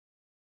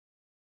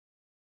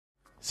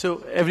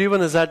So everyone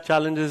has had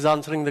challenges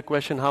answering the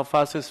question, how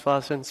fast is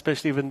fast, and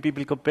especially when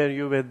people compare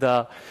you with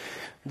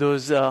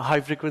those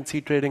high-frequency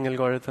trading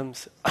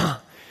algorithms.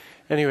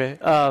 Anyway,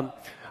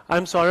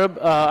 I'm Saurabh.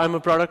 I'm a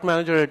product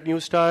manager at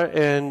Neustar,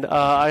 and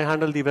I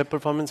handle the web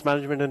performance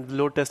management and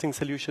load testing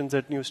solutions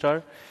at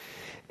Neustar.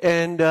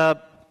 And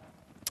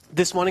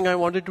this morning, I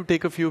wanted to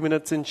take a few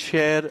minutes and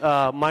share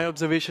my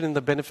observation and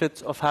the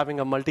benefits of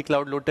having a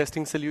multi-cloud load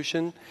testing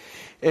solution,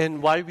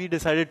 and why we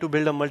decided to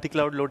build a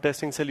multi-cloud load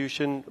testing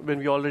solution when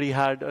we already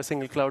had a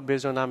single cloud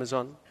based on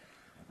Amazon.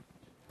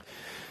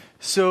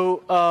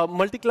 So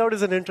multi-cloud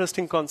is an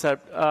interesting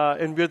concept,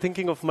 and we're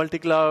thinking of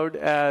multi-cloud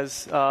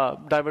as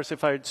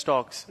diversified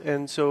stocks.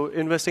 And so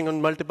investing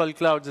on multiple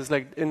clouds is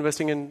like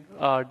investing in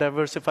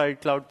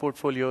diversified cloud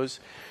portfolios,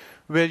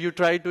 where you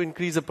try to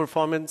increase the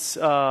performance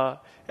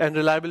and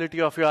reliability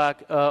of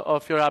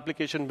your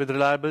application with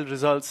reliable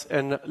results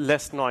and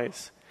less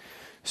noise.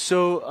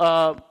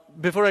 So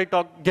before I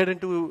get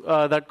into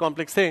that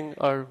complex thing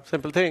or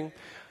simple thing,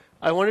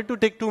 I wanted to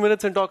take 2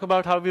 minutes and talk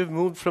about how we've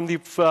moved from the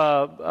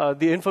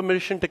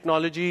information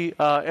technology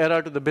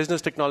era to the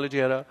business technology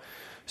era.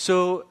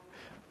 So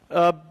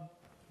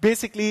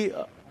basically,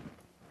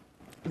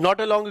 not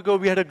too long ago,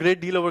 we had a great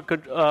deal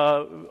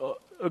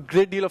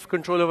of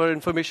control over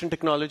information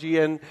technology,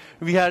 and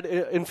we had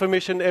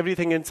information,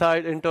 everything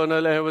inside,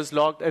 internal, and it was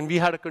locked, and we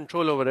had a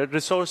control over it.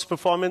 Resource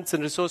performance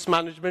and resource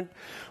management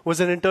was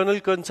an internal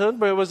concern,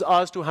 but it was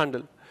ours to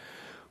handle.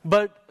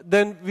 But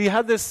then we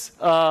had this,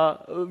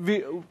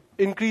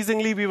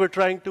 increasingly we were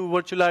trying to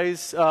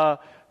virtualize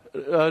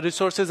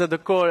resources at the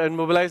core and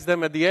mobilize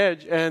them at the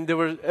edge, and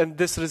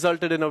this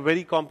resulted in a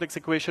very complex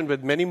equation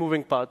with many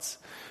moving parts.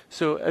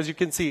 So as you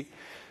can see,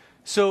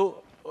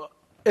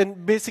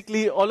 and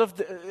basically,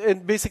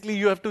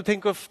 you have to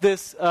think of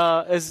this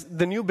as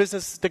the new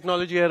business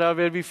technology era,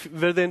 where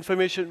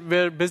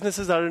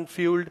businesses aren't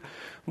fueled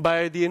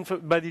by the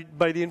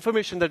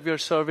information that we are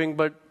serving,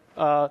 but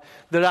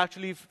they're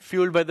actually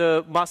fueled by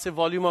the massive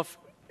volume of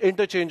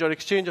interchange or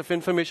exchange of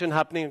information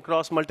happening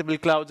across multiple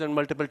clouds and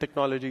multiple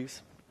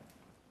technologies.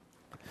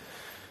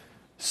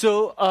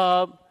 So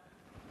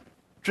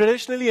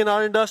traditionally, in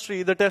our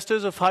industry, the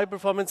testers of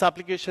high-performance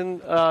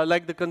application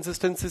like the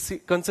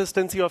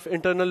consistency of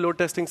internal load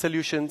testing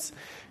solutions,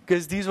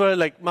 because these were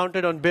like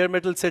mounted on bare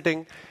metal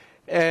setting,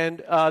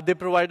 and they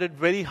provided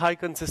very high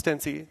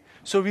consistency.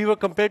 So we were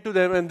compared to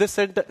them, and this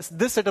set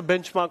a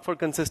benchmark for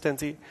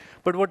consistency.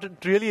 But what it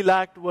really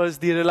lacked was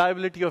the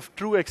reliability of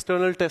true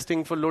external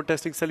testing for load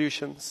testing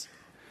solutions.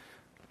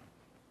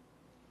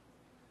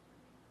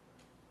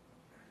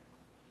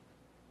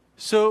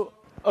 So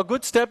a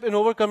good step in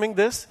overcoming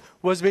this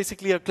was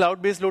basically a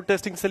cloud-based load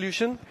testing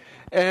solution.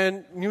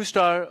 And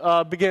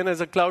Neustar began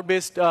as a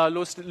cloud-based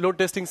load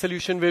testing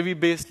solution where we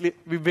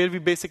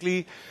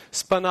basically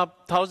spun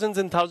up thousands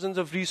and thousands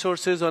of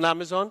resources on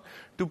Amazon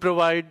to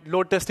provide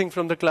load testing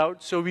from the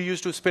cloud. So we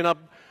used to spin up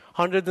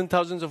hundreds and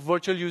thousands of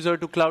virtual users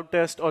to cloud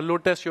test or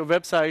load test your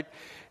website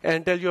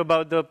and tell you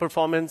about the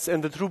performance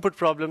and the throughput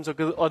problems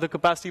or the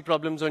capacity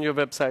problems on your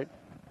website.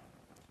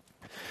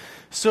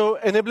 So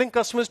enabling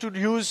customers to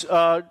use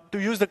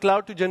the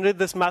cloud to generate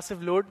this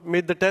massive load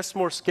made the tests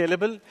more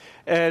scalable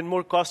and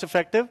more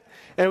cost-effective.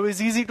 And it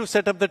was easy to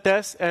set up the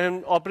tests,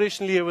 and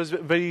operationally it was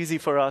very easy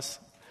for us.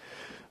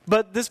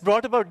 But this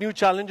brought about new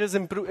challenges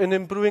in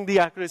improving the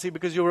accuracy,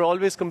 because you were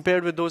always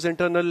compared with those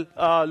internal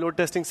load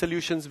testing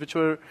solutions, which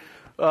were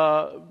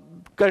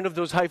kind of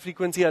those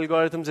high-frequency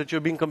algorithms that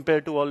you're being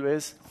compared to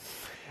always.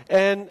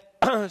 And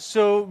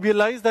so we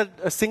realized that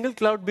a single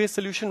cloud-based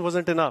solution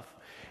wasn't enough.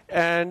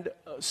 And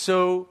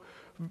so,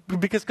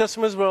 because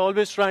customers were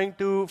always trying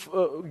to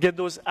get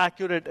those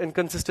accurate and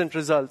consistent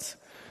results.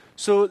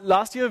 So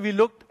last year, we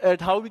looked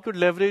at how we could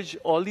leverage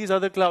all these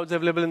other clouds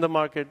available in the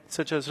market,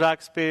 such as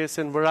Rackspace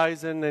and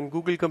Verizon and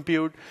Google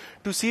Compute,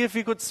 to see if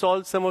we could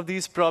solve some of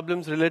these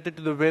problems related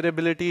to the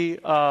variability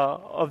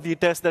of the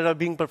tests that are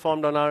being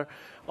performed on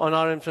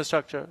our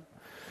infrastructure.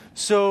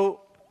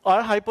 So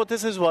our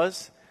hypothesis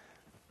was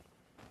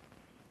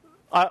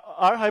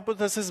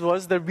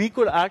that we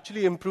could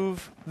actually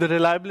improve the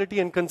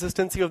reliability and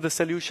consistency of the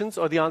solutions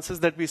or the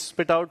answers that we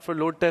spit out for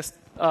load tests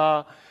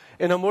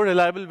in a more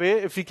reliable way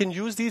if we can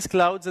use these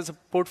clouds as a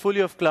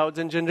portfolio of clouds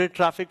and generate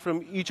traffic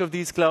from each of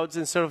these clouds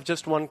instead of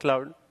just one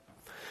cloud.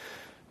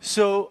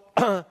 So,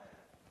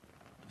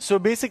 so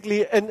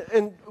basically,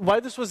 and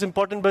why this was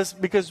important was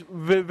because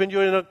when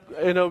you're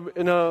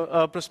in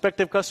a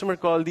prospective customer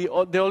call, they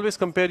always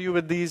compare you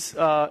with these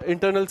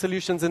internal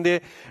solutions, and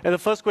the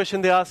first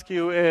question they ask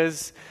you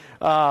is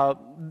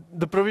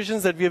the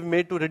provisions that we have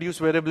made to reduce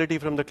variability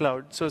from the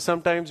cloud. So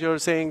sometimes you're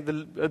saying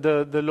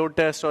the load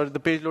test or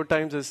the page load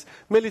times is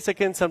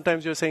milliseconds.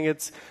 Sometimes you're saying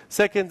it's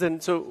seconds.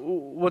 And so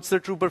what's the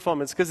true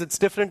performance? Because it's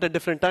different at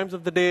different times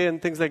of the day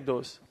and things like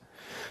those.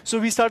 So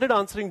we started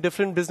answering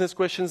different business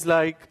questions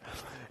like,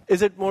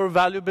 is it more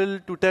valuable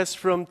to test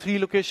from 3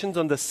 locations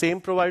on the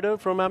same provider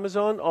from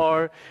Amazon,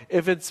 or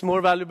if it's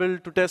more valuable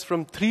to test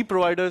from 3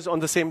 providers on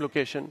the same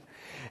location?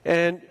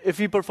 And if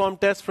we perform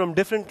tests from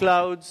different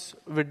clouds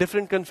with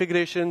different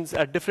configurations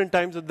at different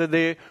times of the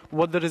day,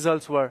 what the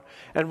results were,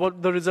 and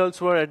what the results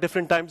were at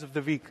different times of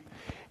the week.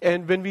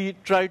 And when we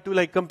try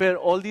to compare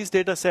all these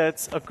data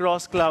sets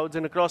across clouds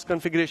and across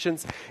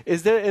configurations,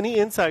 is there any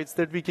insights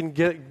that we can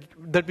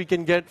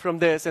get from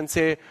this and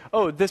say,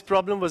 oh, this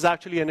problem was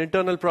actually an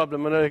internal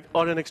problem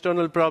or an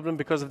external problem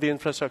because of the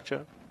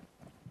infrastructure?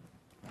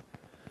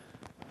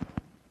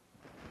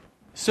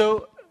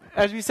 So,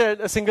 as we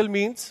said, a single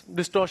means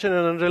distortion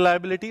and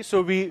unreliability.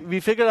 So we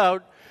figured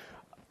out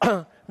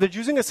that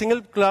using a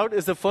single cloud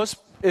is the first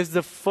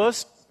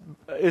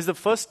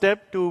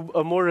step to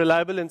a more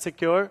reliable and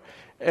secure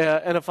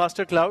and a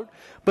faster cloud.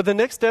 But the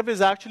next step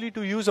is actually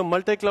to use a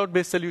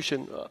multi-cloud-based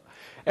solution.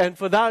 And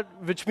for that,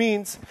 which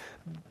means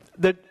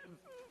that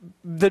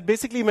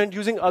basically meant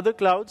using other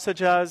clouds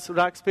such as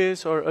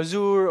Rackspace or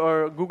Azure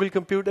or Google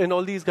Compute and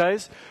all these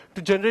guys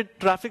to generate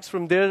traffic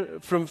from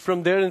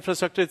their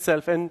infrastructure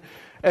itself. And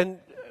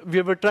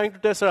we were trying to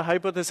test our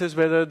hypothesis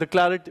whether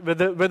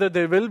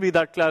there will be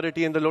that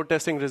clarity in the load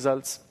testing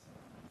results.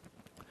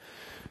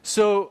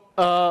 So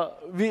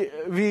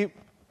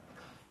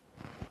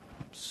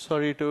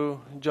sorry to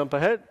jump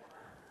ahead.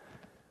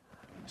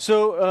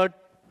 So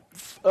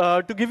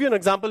to give you an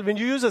example, when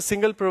you use a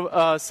single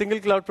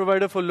cloud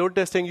provider for load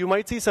testing, you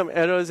might see some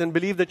errors and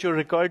believe that you're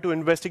required to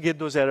investigate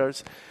those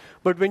errors.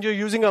 But when you're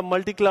using a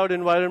multi-cloud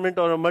environment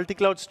or a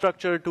multi-cloud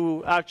structure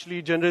to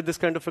actually generate this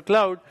kind of a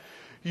cloud,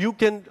 you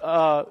can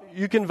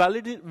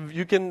validate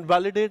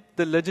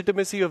the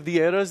legitimacy of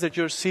the errors that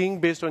you're seeing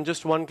based on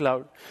just one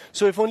cloud.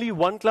 So if only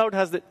one cloud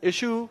has the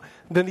issue,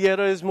 then the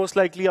error is most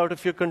likely out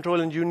of your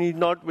control and you need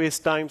not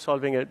waste time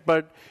solving it.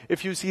 But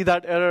if you see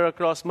that error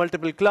across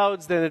multiple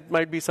clouds, then it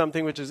might be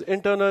something which is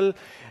internal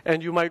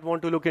and you might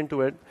want to look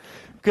into it.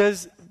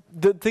 Because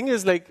the thing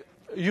is,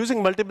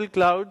 using multiple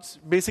clouds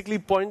basically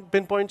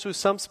pinpoints to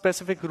some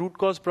specific root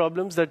cause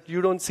problems that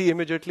you don't see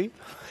immediately.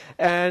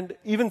 And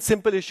even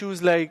simple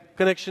issues like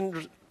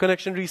connection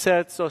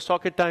resets or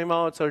socket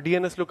timeouts or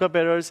DNS lookup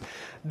errors,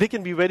 they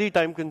can be very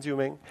time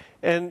consuming.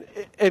 And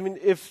I mean,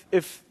 if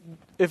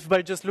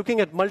by just looking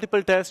at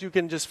multiple tests, you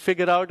can just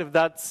figure out if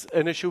that's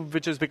an issue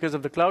which is because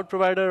of the cloud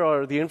provider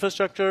or the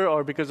infrastructure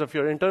or because of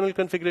your internal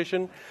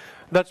configuration,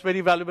 that's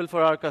very valuable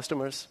for our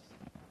customers.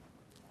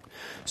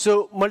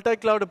 So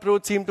multi-cloud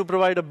approach seemed to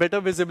provide a better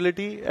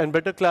visibility and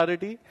better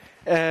clarity,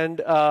 and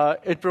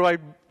it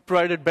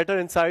provided better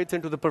insights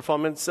into the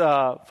performance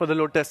for the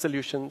load test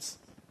solutions.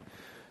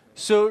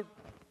 So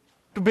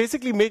to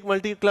basically make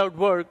multi-cloud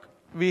work,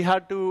 we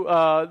had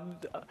to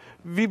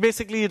we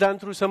basically ran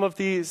through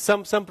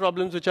some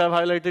problems which I've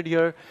highlighted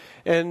here,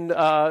 and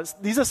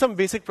these are some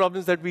basic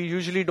problems that we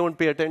usually don't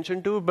pay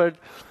attention to, but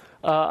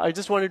I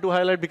just wanted to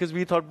highlight because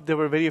we thought they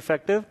were very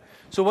effective.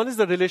 So one is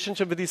the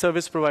relationship with the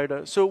service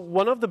provider. So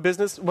one of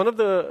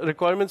the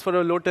requirements for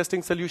a load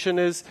testing solution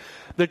is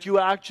that you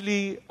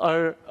actually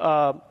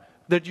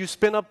that you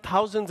spin up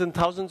thousands and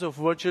thousands of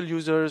virtual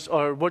users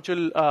or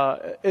virtual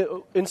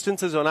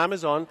instances on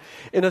Amazon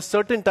in a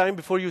certain time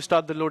before you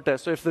start the load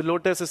test. So if the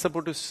load test is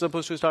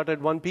supposed to start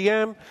at 1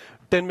 p.m.,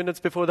 10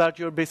 minutes before that,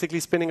 you're basically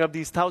spinning up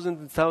these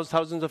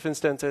thousands of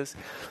instances.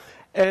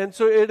 And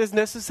so it is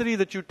necessary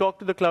that you talk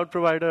to the cloud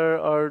provider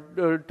or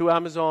to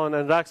Amazon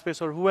and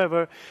Rackspace or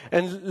whoever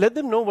and let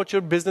them know what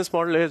your business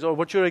model is or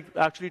what you're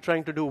actually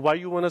trying to do, why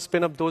you want to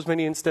spin up those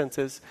many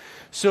instances.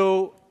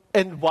 So,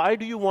 and why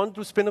do you want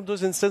to spin up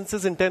those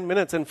instances in 10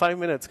 minutes and 5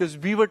 minutes? Because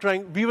we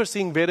were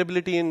seeing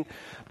variability in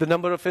the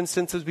number of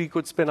instances we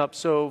could spin up.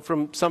 So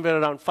from somewhere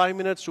around 5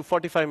 minutes to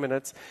 45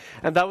 minutes.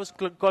 And that was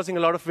causing a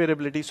lot of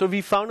variability. So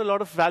we found a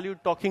lot of value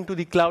talking to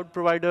the cloud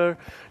provider,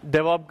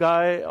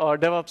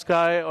 DevOps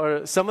guy,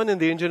 or someone in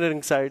the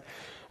engineering side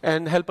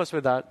and help us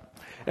with that.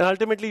 And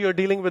ultimately, you're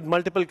dealing with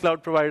multiple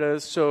cloud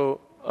providers.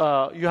 So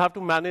you have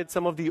to manage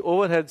some of the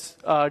overheads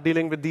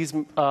dealing with these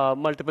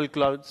multiple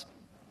clouds.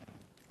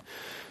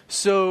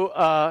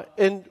 So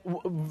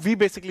we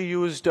basically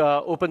used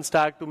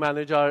OpenStack to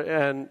manage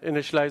and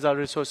initialize our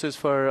resources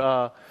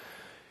for,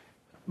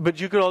 but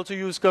you could also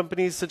use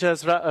companies such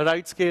as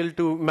RightScale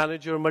to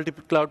manage your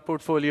multi-cloud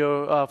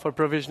portfolio for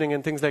provisioning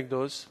and things like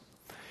those.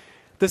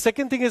 The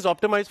second thing is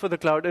optimize for the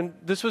cloud, and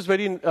this was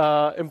very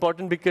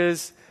important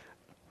because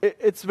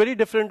it's very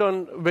different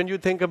on when you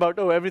think about,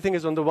 oh, everything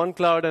is on the one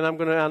cloud, and I'm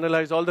going to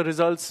analyze all the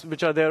results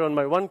which are there on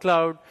my one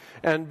cloud.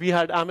 And we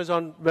had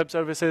Amazon Web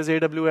Services,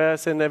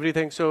 AWS, and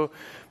everything. So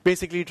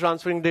basically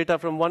transferring data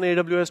from one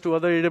AWS to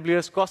other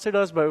AWS costed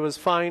us, but it was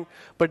fine.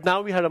 But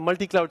now we had a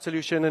multi-cloud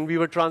solution, and we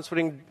were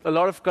transferring a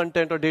lot of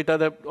content or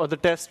data or the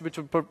tests which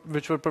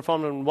were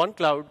performed on one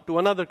cloud to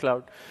another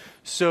cloud.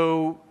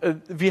 So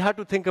we had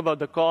to think about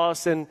the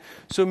costs. And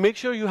so make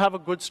sure you have a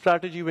good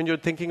strategy when you're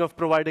thinking of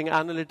providing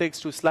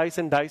analytics to slice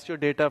and dice your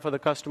data for the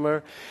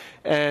customer.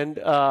 And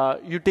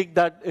you take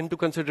that into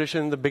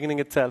consideration in the beginning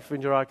itself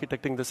when you're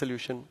architecting the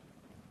solution.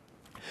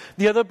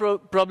 The other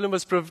problem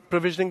was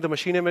provisioning the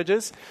machine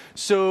images.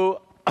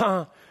 So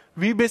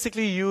we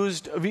basically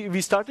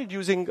we started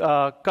using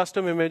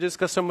custom images,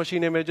 custom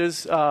machine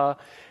images,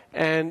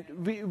 and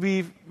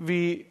we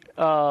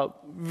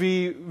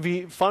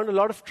found a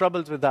lot of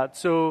troubles with that.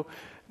 So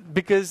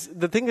because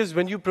the thing is,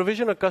 when you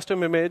provision a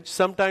custom image,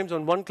 sometimes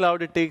on one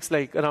cloud it takes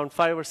like around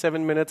 5 or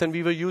 7 minutes, and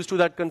we were used to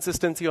that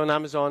consistency on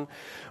Amazon.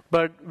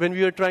 But when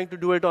we were trying to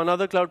do it on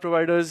other cloud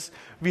providers,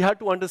 we had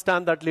to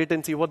understand that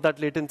latency, what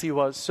that latency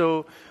was.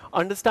 So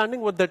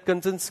understanding what that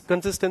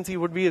consistency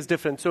would be is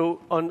different.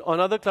 So on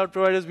other cloud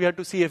providers, we had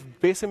to see if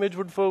base image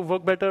would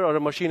work better or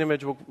a machine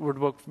image would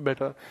work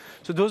better.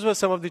 So those were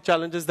some of the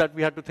challenges that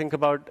we had to think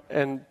about.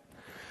 And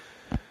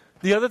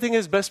the other thing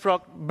is best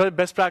practices,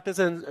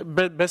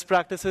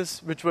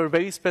 which were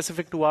very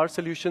specific to our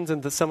solutions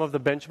and some of the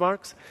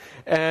benchmarks.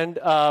 And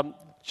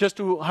just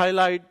to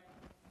highlight,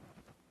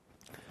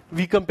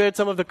 we compared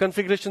some of the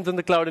configurations in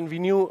the cloud, and we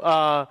knew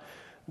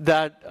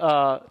that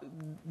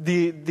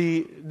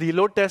the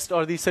load test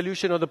or the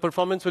solution or the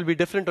performance will be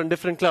different on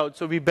different clouds.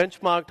 So we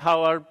benchmarked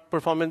how our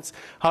performance,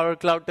 how our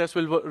cloud test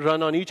will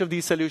run on each of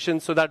these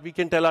solutions, so that we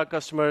can tell our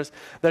customers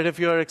that if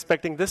you're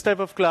expecting this type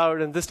of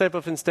cloud and this type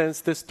of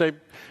instance,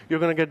 you're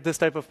going to get this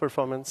type of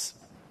performance.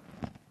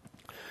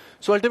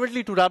 So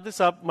ultimately, to wrap this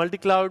up,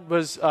 MultiCloud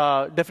was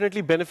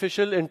definitely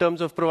beneficial in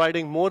terms of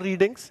providing more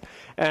readings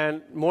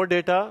and more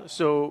data.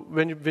 So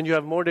when you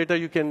have more data,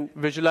 you can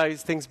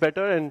visualize things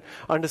better and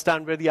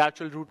understand where the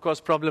actual root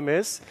cause problem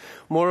is.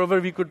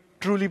 Moreover, we could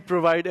truly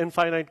provide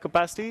infinite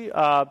capacity.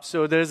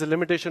 So there is a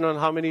limitation on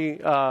how many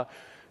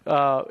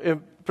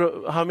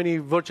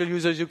virtual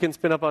users you can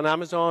spin up on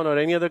Amazon or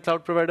any other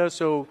cloud provider.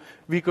 So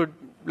we could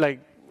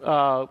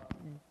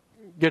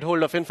get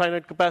hold of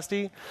infinite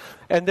capacity.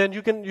 And then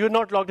you're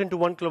not logged into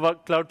one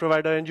cloud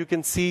provider, and you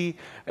can see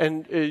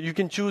and you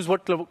can choose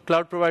what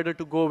cloud provider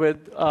to go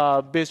with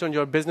based on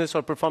your business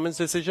or performance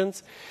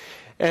decisions.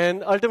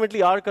 And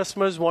ultimately, our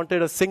customers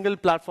wanted a single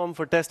platform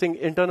for testing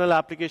internal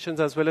applications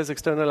as well as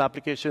external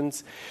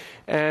applications.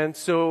 And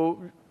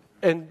so,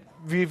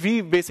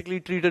 we basically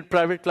treated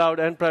private cloud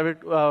and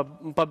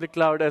public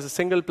cloud as a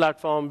single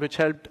platform, which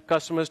helped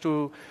customers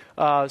to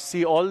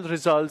see all the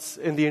results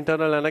in the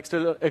internal and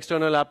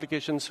external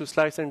applications to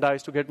slice and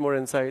dice to get more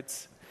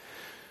insights.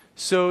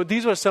 So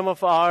these were some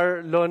of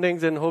our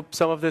learnings, and hope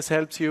some of this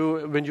helps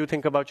you when you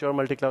think about your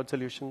multi-cloud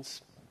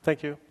solutions.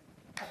 Thank you.